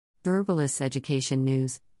Verbalist Education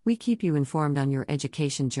News, we keep you informed on your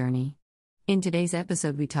education journey. In today's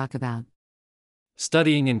episode, we talk about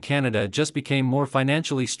studying in Canada just became more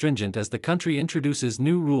financially stringent as the country introduces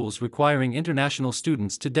new rules requiring international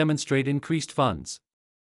students to demonstrate increased funds.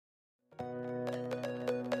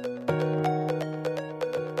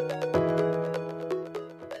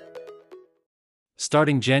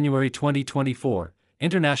 Starting January 2024,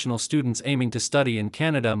 international students aiming to study in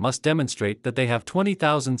Canada must demonstrate that they have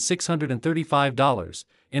 $20,635,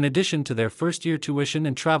 in addition to their first-year tuition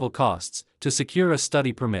and travel costs, to secure a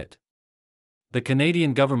study permit. The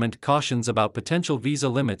Canadian government cautions about potential visa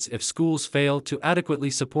limits if schools fail to adequately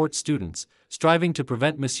support students, striving to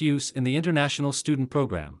prevent misuse in the international student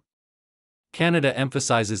program. Canada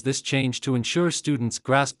emphasizes this change to ensure students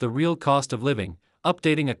grasp the real cost of living,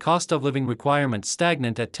 updating a cost of living requirement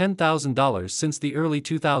stagnant at $10,000 since the early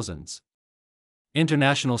 2000s.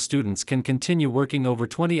 International students can continue working over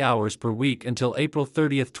 20 hours per week until April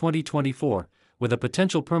 30, 2024, with a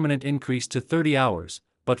potential permanent increase to 30 hours,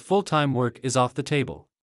 but full-time work is off the table.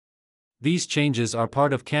 These changes are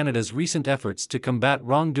part of Canada's recent efforts to combat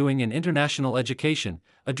wrongdoing in international education,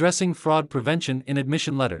 addressing fraud prevention in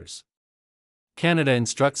admission letters. Canada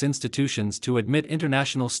instructs institutions to admit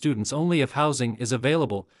international students only if housing is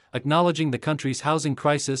available, acknowledging the country's housing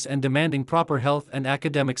crisis and demanding proper health and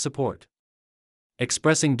academic support.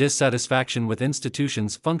 Expressing dissatisfaction with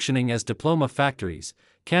institutions functioning as diploma factories,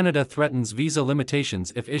 Canada threatens visa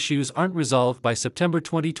limitations if issues aren't resolved by September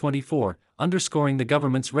 2024, underscoring the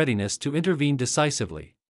government's readiness to intervene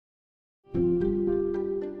decisively.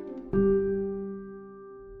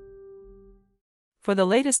 For the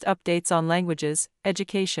latest updates on languages,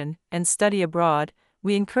 education, and study abroad,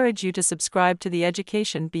 we encourage you to subscribe to the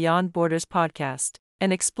Education Beyond Borders podcast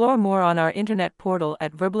and explore more on our internet portal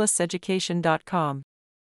at verbalisteducation.com.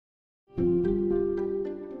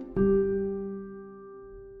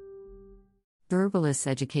 Verbalist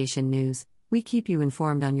Education News, we keep you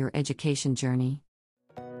informed on your education journey.